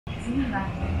次は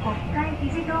国会議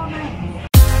事堂前で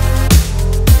す。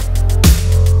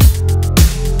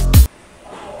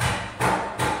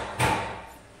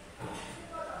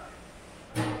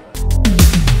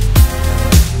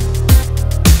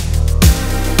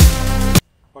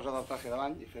Posa't el traje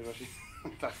davant i fes-ho així.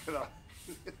 El traje davant.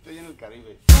 Estoy en el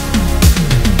Caribe.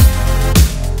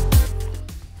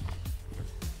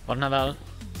 Bon Nadal.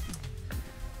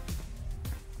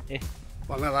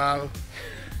 Bon Nadal.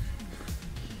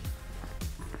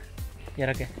 I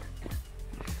ara què?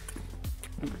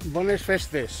 Bones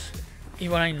festes I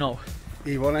bon any nou.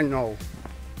 i bon any nou.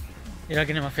 I ara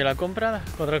que anem a fer la compra,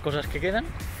 4 coses que queden,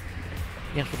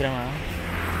 i ens fotrem a...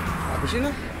 A la piscina?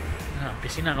 No, a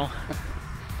piscina no.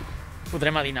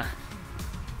 Fotrem a dinar.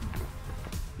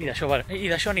 I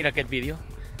d'això anirà aquest vídeo,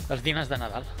 els dinars de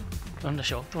Nadal. Doncs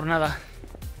això, tornada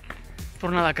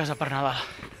a casa per Nadal.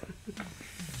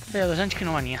 Feia 2 anys que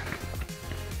no venia.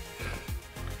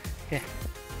 Què?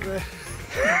 Res.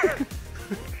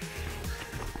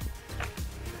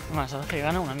 Home, s'ha de fer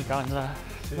gana una mica abans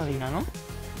de dinar, no?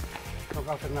 No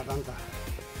cal fer-ne tanta.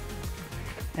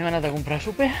 Hem anat a comprar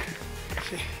súper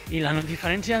Sí. i la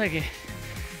diferència de que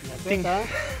Teta.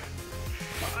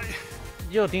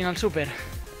 jo tinc el súper,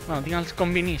 bueno, tinc els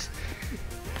combinis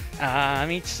a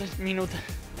mig minut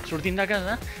sortint de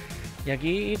casa i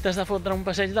aquí t'has de fotre un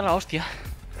passeig de l'hòstia.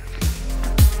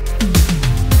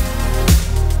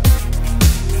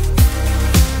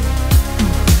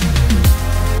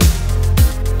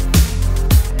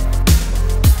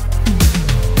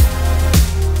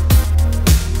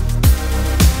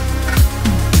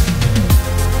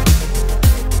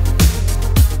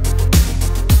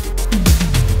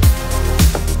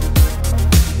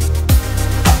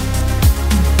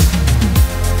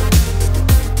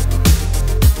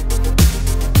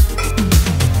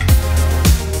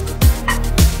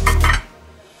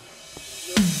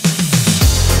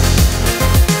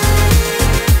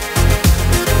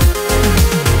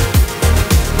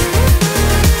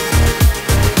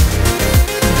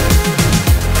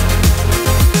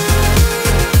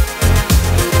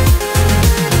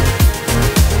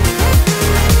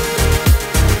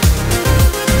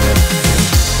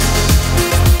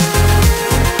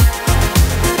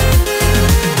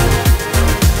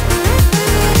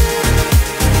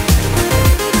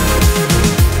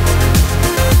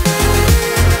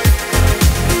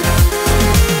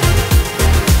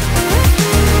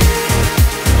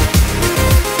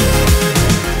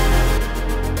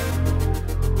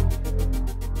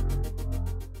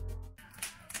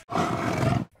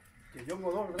 Que jo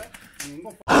m'ho d'ordre,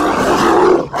 ningú fa.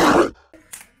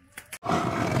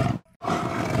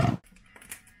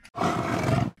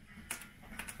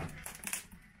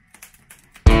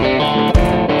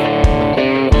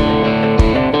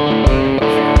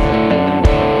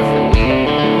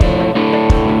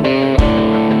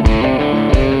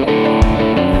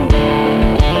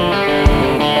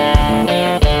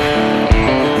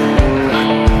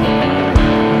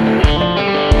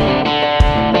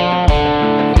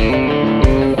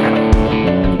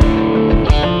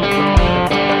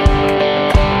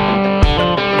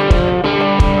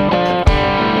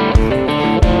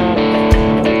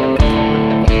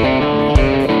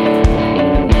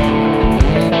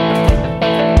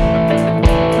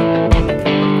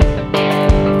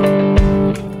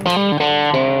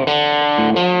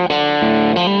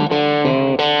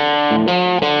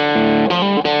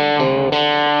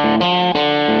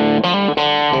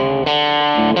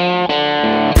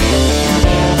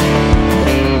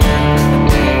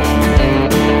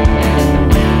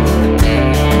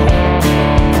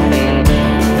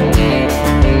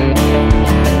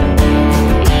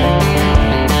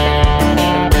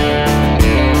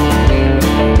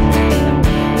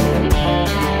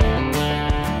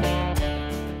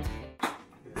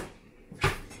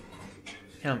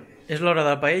 És l'hora de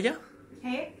la paella?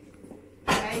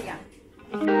 Paella.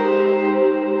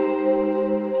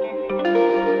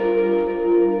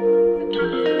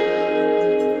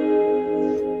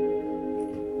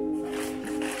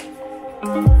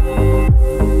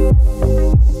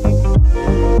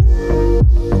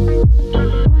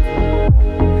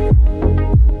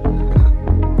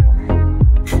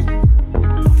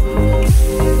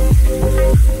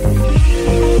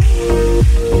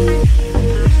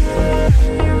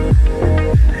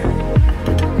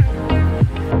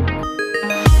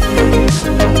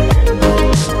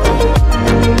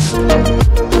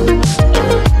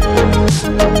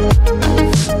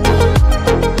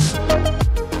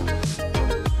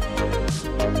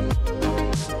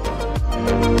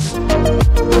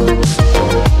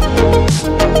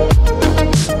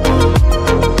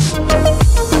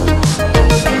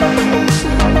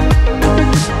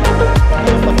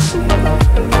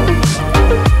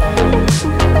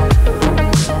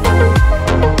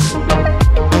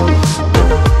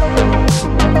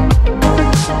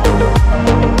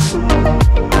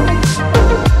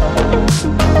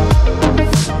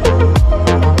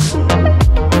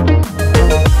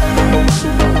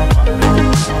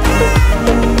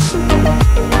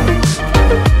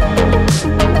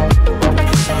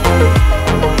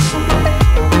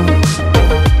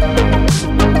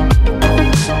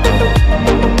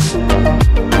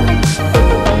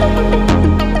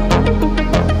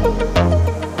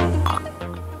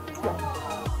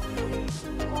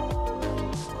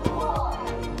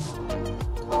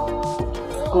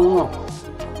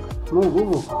 No,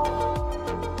 Google.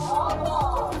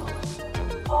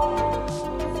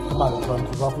 Vale,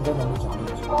 doncs va fotre de mig a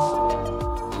mig.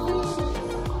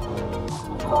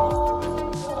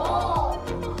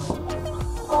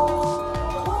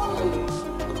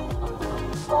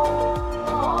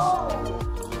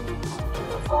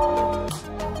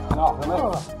 No,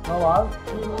 no val.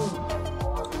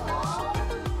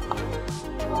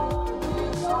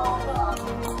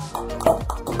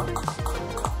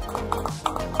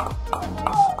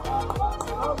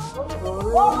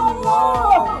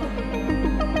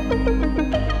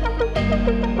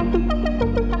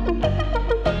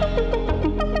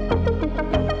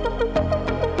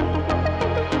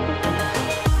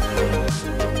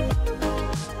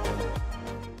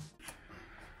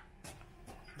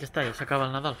 Ja està, ja s'acaba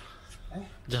el Nadal.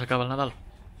 Ja s'acaba el Nadal.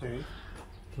 Sí.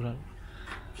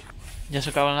 Ja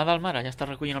s'acaba el Nadal, mare? Ja està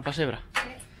recollint el pessebre?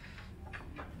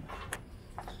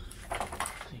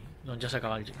 Sí, doncs ja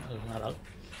s'acaba el Nadal.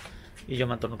 I jo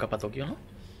me'n torno cap a Tòquio, no?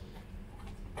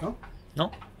 No?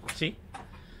 No? Sí?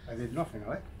 Has dit no al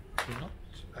final, Sí, no?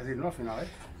 Has dit no al final,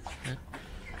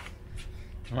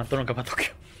 Me'n torno cap a Tòquio.